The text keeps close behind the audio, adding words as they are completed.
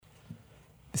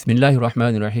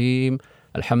Bismillahirrahmanirrahim.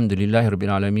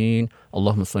 Alhamdulillahirrabbilalamin.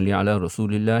 Allahumma salli ala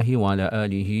rasulillahi wa ala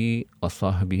alihi wa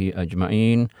sahbihi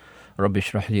ajma'in. Rabbi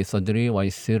shrah li sadri wa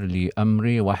yassir li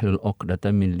amri wahlul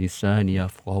 'uqdatam min lisani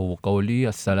yafqahu qawli.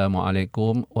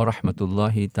 Assalamualaikum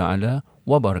warahmatullahi taala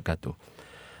wabarakatuh.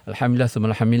 Alhamdulillah,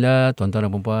 alhamdulillah, tuan-tuan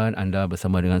dan puan-puan, anda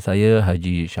bersama dengan saya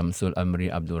Haji Syamsul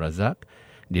Amri Abdul Razak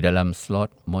di dalam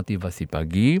slot Motivasi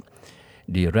Pagi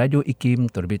di Radio IKIM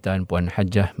terbitan Puan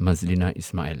Hajah Mazlina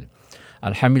Ismail.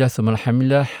 Alhamdulillah,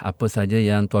 alhamdulillah, apa saja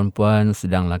yang tuan-puan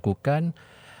sedang lakukan,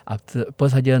 apa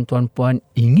saja yang tuan-puan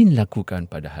ingin lakukan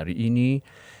pada hari ini,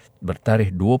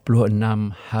 bertarikh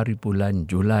 26 hari bulan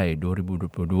Julai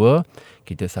 2022,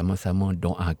 kita sama-sama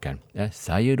doakan.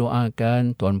 Saya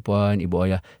doakan, tuan-puan, ibu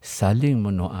ayah saling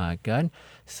mendoakan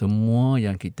semua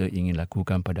yang kita ingin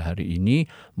lakukan pada hari ini,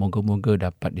 moga-moga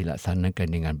dapat dilaksanakan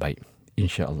dengan baik.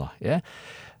 InsyaAllah.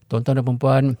 Tuan-tuan dan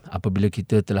perempuan, apabila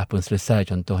kita telah pun selesai,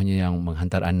 contohnya yang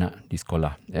menghantar anak di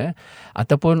sekolah,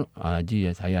 ataupun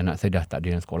anak saya dah tak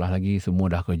ada yang sekolah lagi, semua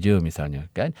dah kerja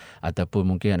misalnya, kan? Ataupun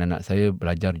mungkin anak saya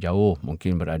belajar jauh,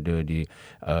 mungkin berada di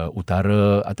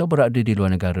utara atau berada di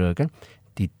luar negara, kan?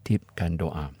 Titipkan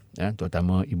doa,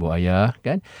 terutama ibu ayah,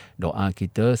 kan? Doa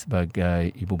kita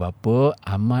sebagai ibu bapa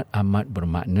amat-amat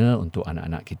bermakna untuk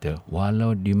anak-anak kita,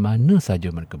 walau di mana saja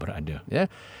mereka berada,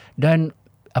 Dan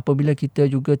apabila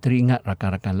kita juga teringat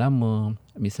rakan-rakan lama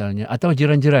misalnya, atau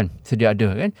jiran-jiran sedia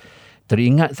ada, kan,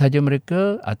 teringat saja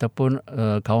mereka, ataupun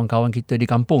kawan-kawan kita di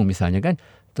kampung misalnya, kan,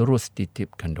 terus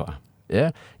titipkan doa.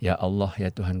 Ya Allah,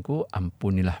 ya Tuhanku,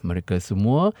 ampunilah mereka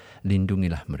semua,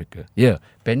 lindungilah mereka.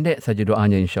 Pendek saja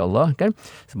doanya, insya-Allah, kan.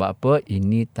 Sebab apa?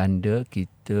 Ini tanda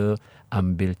kita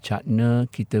ambil cakna,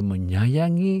 kita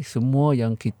menyayangi semua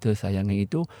yang kita sayangi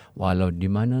itu, walau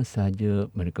di mana saja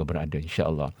mereka berada,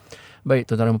 insya-Allah. Baik,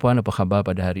 tuan-tuan dan puan, apa khabar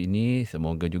pada hari ini?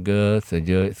 Semoga juga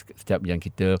setiap yang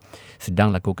kita sedang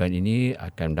lakukan ini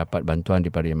akan dapat bantuan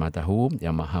daripada Yang Maha Tahu,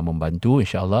 Yang Maha membantu,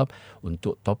 insya-Allah,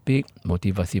 untuk topik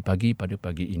motivasi pagi pada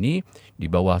pagi ini di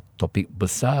bawah topik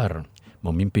besar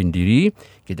memimpin diri.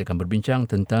 Kita akan berbincang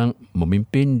tentang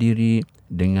memimpin diri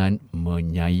dengan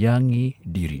menyayangi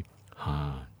diri.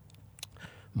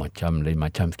 Macam lain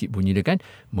macam sikit bunyi dia, kan?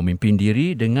 Memimpin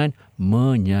diri dengan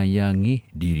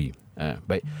menyayangi diri.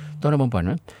 Baik, tuan dan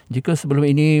puan, jika sebelum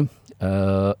ini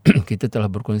kita telah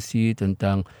berkongsi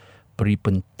tentang peri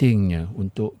pentingnya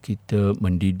untuk kita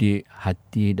mendidik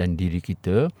hati dan diri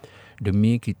kita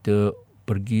demi kita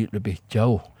pergi lebih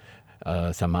jauh,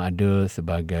 sama ada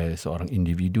sebagai seorang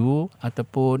individu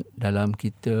ataupun dalam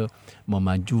kita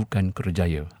memajukan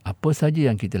kerjaya. Apa saja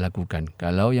yang kita lakukan?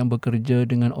 Kalau yang bekerja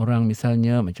dengan orang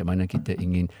misalnya, macam mana kita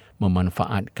ingin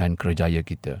memanfaatkan kerjaya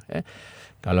kita?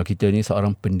 Kalau kita ni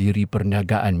seorang pendiri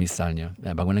perniagaan misalnya,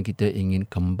 bagaimana kita ingin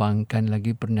kembangkan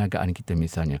lagi perniagaan kita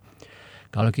misalnya.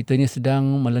 Kalau kita ni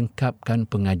sedang melengkapkan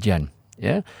pengajian,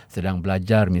 sedang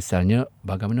belajar misalnya,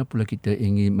 bagaimana pula kita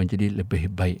ingin menjadi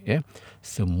lebih baik,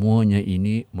 Semuanya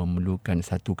ini memerlukan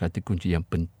satu kata kunci yang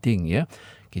penting,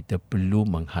 Kita perlu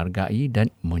menghargai dan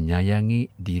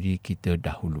menyayangi diri kita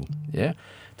dahulu,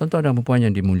 Tuan-tuan dan puan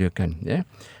yang dimuliakan,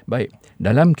 Baik,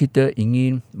 dalam kita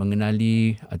ingin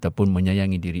mengenali ataupun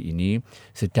menyayangi diri ini,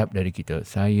 setiap dari kita,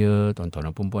 saya, tuan-tuan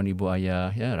dan puan, ibu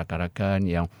ayah, rakan-rakan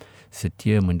yang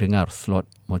setia mendengar slot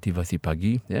motivasi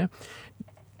pagi,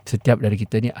 setiap dari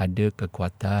kita ni ada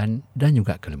kekuatan dan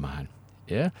juga kelemahan.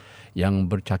 Yang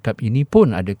bercakap ini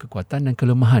pun ada kekuatan dan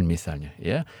kelemahan misalnya.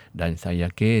 Dan saya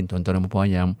yakin tuan-tuan dan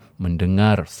puan yang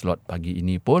mendengar slot pagi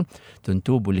ini pun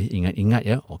tentu boleh ingat-ingat,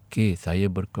 okey, saya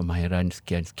berkemahiran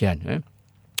sekian-sekian.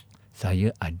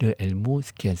 Saya ada ilmu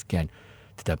sekian-sekian.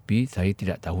 Tetapi saya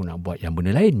tidak tahu nak buat yang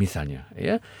benda lain misalnya.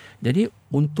 Jadi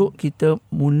untuk kita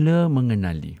mula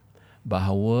mengenali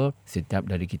bahawa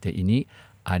setiap dari kita ini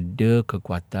ada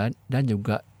kekuatan dan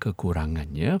juga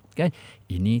kekurangannya, kan?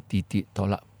 Ini titik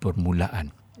tolak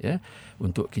permulaan,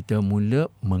 untuk kita mula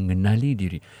mengenali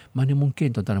diri. Mana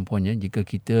mungkin tuan-tuan dan puan, jika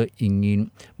kita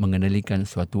ingin mengenalikan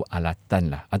suatu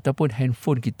alatan lah, ataupun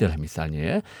handphone kita lah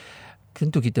misalnya,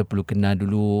 tentu kita perlu kenal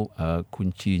dulu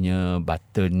kuncinya,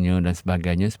 buttonnya dan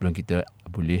sebagainya sebelum kita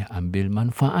boleh ambil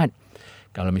manfaat.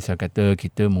 Kalau misal kata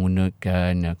kita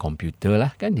menggunakan komputer lah,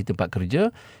 kan, di tempat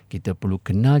kerja, kita perlu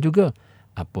kenal juga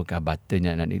apakah button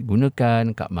yang nak digunakan,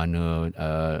 kat mana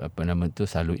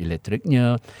salur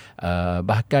elektriknya.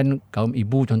 Bahkan kaum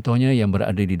ibu contohnya yang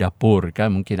berada di dapur,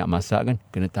 kan, mungkin nak masak, kan,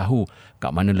 kena tahu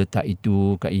kat mana letak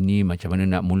itu, kat ini, macam mana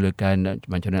nak mulakan,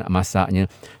 macam mana nak masaknya.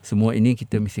 Semua ini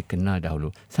kita mesti kenal dahulu.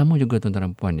 Sama juga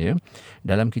tuan-tuan dan puan,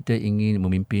 dalam kita ingin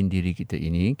memimpin diri kita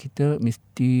ini, kita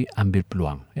mesti ambil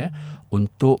peluang,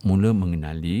 untuk mula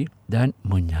mengenali dan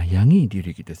menyayangi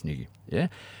diri kita sendiri.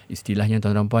 Ya, istilahnya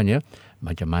tuan-tuan dan puan ya,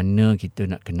 macam mana kita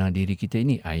nak kenal diri kita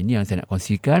ini? Ini yang saya nak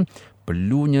kongsikan.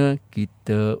 Perlunya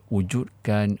kita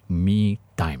wujudkan me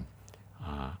time.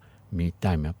 Me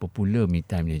time, apa pula me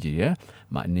time ni je ya?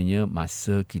 Maknanya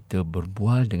masa kita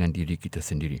berbual dengan diri kita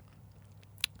sendiri.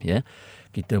 Ya,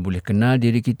 kita boleh kenal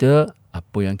diri kita,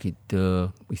 apa yang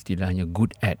kita istilahnya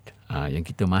good at, yang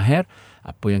kita mahir,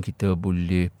 apa yang kita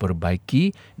boleh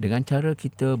perbaiki dengan cara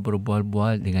kita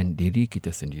berbual-bual dengan diri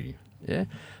kita sendiri. Ya,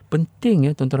 penting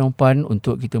ya tuan-tuan dan puan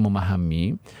untuk kita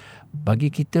memahami, bagi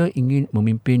kita ingin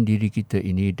memimpin diri kita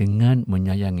ini dengan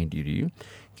menyayangi diri,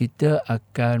 kita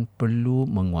akan perlu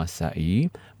menguasai,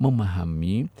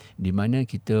 memahami di mana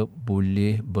kita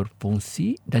boleh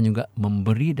berfungsi dan juga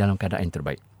memberi dalam keadaan yang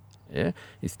terbaik. Ya,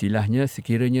 istilahnya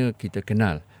sekiranya kita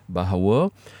kenal bahawa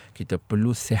kita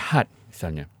perlu sihat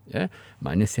misalnya, ya,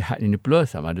 makna sihat ini perlu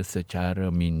sama ada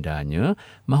secara mindanya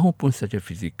maupun secara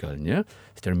fizikalnya.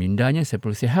 Secara mindanya saya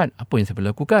perlu sihat, apa yang saya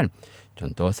perlu lakukan?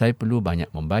 Contoh, saya perlu banyak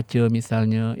membaca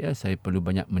misalnya, ya, saya perlu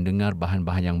banyak mendengar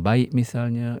bahan-bahan yang baik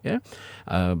misalnya, ya.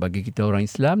 Bagi kita orang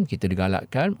Islam, kita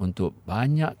digalakkan untuk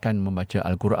banyakkan membaca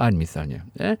Al-Quran misalnya,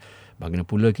 ya. Bagaimana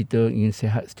pula kita ingin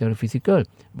sihat secara fizikal?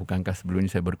 Bukankah sebelum ini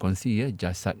saya berkongsi ya,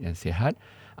 jasad yang sihat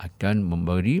akan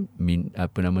memberi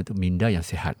minda yang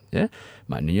sihat, ya.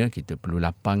 Maknanya kita perlu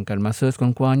lapangkan masa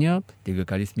sekurang-kurangnya 3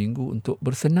 kali seminggu untuk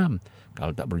bersenam.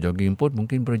 Kalau tak berjogging pun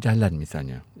mungkin berjalan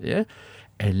misalnya, ya.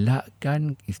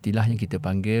 Elakkan istilahnya kita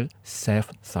panggil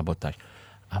self sabotage.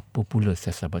 Apa pula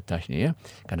self sabotage ni ya?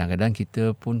 Kadang-kadang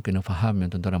kita pun kena faham yang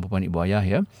tuan-tuan dan puan ibu ayah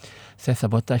ya. Self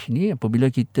sabotage ni apabila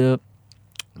kita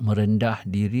merendah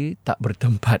diri tak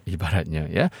bertempat ibaratnya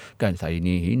ya, kan, saya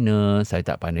ni hina, saya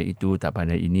tak pandai itu, tak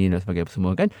pandai ini dan sebagainya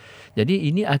semua kan. Jadi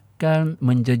ini akan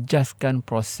menjejaskan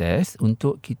proses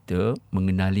untuk kita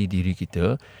mengenali diri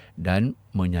kita dan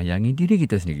menyayangi diri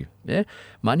kita sendiri ya.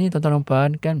 Maknanya tuan-tuan dan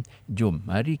puan kan, jom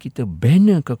mari kita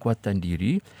bina kekuatan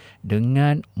diri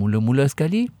dengan mula-mula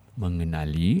sekali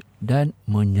mengenali dan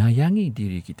menyayangi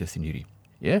diri kita sendiri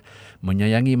ya.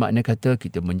 Menyayangi makna kata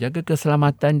kita menjaga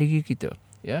keselamatan diri kita.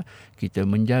 Ya, kita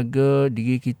menjaga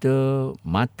diri kita,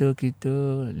 mata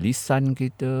kita, lisan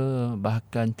kita,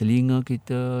 bahkan telinga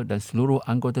kita dan seluruh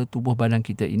anggota tubuh badan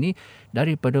kita ini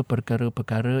daripada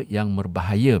perkara-perkara yang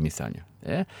berbahaya misalnya.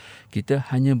 Ya, kita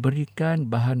hanya berikan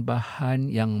bahan-bahan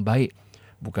yang baik,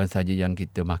 bukan saja yang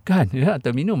kita makan ya,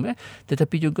 atau minum ya,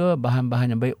 tetapi juga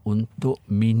bahan-bahan yang baik untuk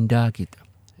minda kita.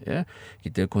 Ya,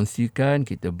 kita kongsikan,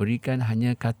 kita berikan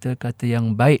hanya kata-kata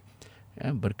yang baik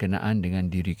ya, berkenaan dengan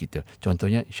diri kita.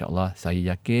 Contohnya, insya-Allah saya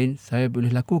yakin saya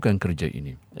boleh lakukan kerja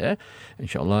ini. Ya,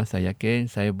 insya-Allah saya yakin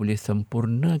saya boleh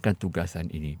sempurnakan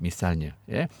tugasan ini. Misalnya,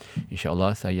 ya,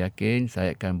 insya-Allah saya yakin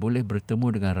saya akan boleh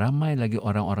bertemu dengan ramai lagi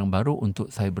orang-orang baru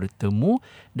untuk saya bertemu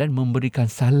dan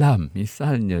memberikan salam.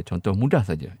 Misalnya, contoh mudah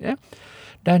saja. Ya,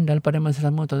 dan dalam pada masa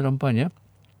sama tuan-tuan dan puan ya,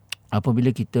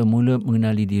 apabila kita mula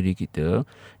mengenali diri kita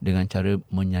dengan cara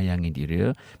menyayangi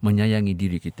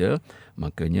diri kita,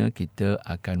 makanya kita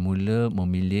akan mula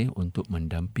memilih untuk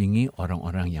mendampingi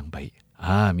orang-orang yang baik.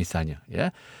 Misalnya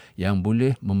ya, yang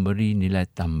boleh memberi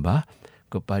nilai tambah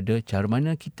kepada cara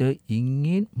mana kita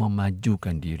ingin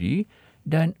memajukan diri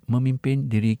dan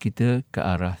memimpin diri kita ke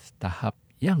arah tahap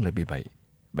yang lebih baik.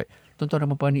 Baik, tuan-tuan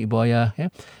dan puan ibu ayah ya,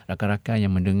 rakan-rakan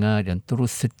yang mendengar dan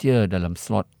terus setia dalam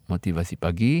slot Motivasi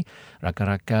Pagi,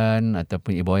 rakan-rakan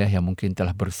ataupun ibu ayah yang mungkin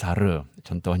telah bersara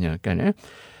contohnya kan ya.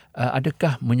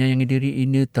 Adakah menyayangi diri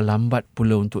ini terlambat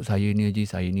pula untuk saya ni Haji?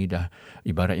 Saya ni dah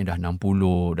ibaratnya dah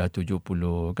 60, dah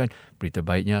 70 kan. Berita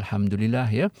baiknya alhamdulillah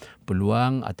ya,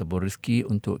 peluang ataupun rezeki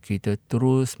untuk kita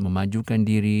terus memajukan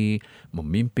diri,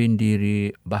 memimpin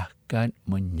diri, bahkan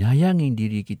menyayangi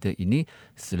diri kita ini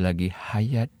selagi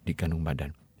hayat di kandung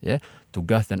badan. Ya,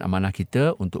 tugas dan amanah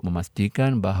kita untuk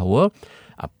memastikan bahawa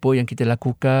apa yang kita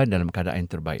lakukan dalam keadaan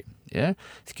yang terbaik. Ya,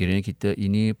 sekiranya kita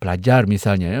ini pelajar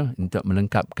misalnya ya, untuk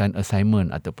melengkapkan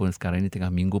assignment ataupun sekarang ini tengah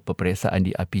minggu peperiksaan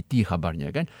di IPT kabarnya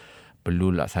kan,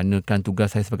 perlu laksanakan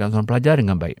tugas saya sebagai seorang pelajar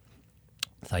dengan baik.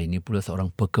 Saya ini pula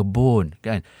seorang pekebun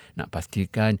kan, nak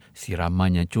pastikan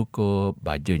siramannya cukup,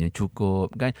 bajanya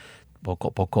cukup kan,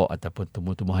 pokok-pokok ataupun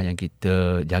tumbuh-tumbuhan yang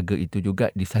kita jaga itu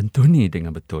juga disantuni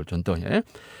dengan betul contohnya ya.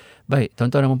 Baik,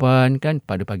 tuan-tuan dan puan kan,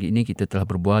 pada pagi ini kita telah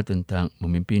berbual tentang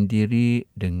memimpin diri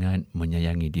dengan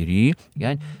menyayangi diri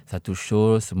kan. Satu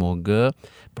show, semoga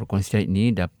perkongsian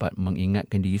ini dapat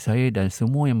mengingatkan diri saya dan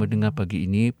semua yang mendengar pagi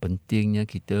ini pentingnya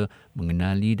kita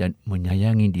mengenali dan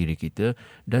menyayangi diri kita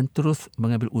dan terus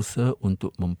mengambil usaha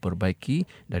untuk memperbaiki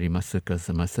dari masa ke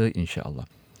semasa insya-Allah.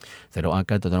 Saya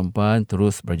doakan tuan-tuan dan puan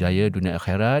terus berjaya dunia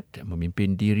akhirat,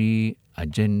 memimpin diri,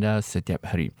 agenda setiap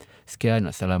hari. Sekian,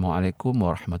 Assalamualaikum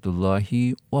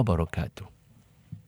warahmatullahi wabarakatuh.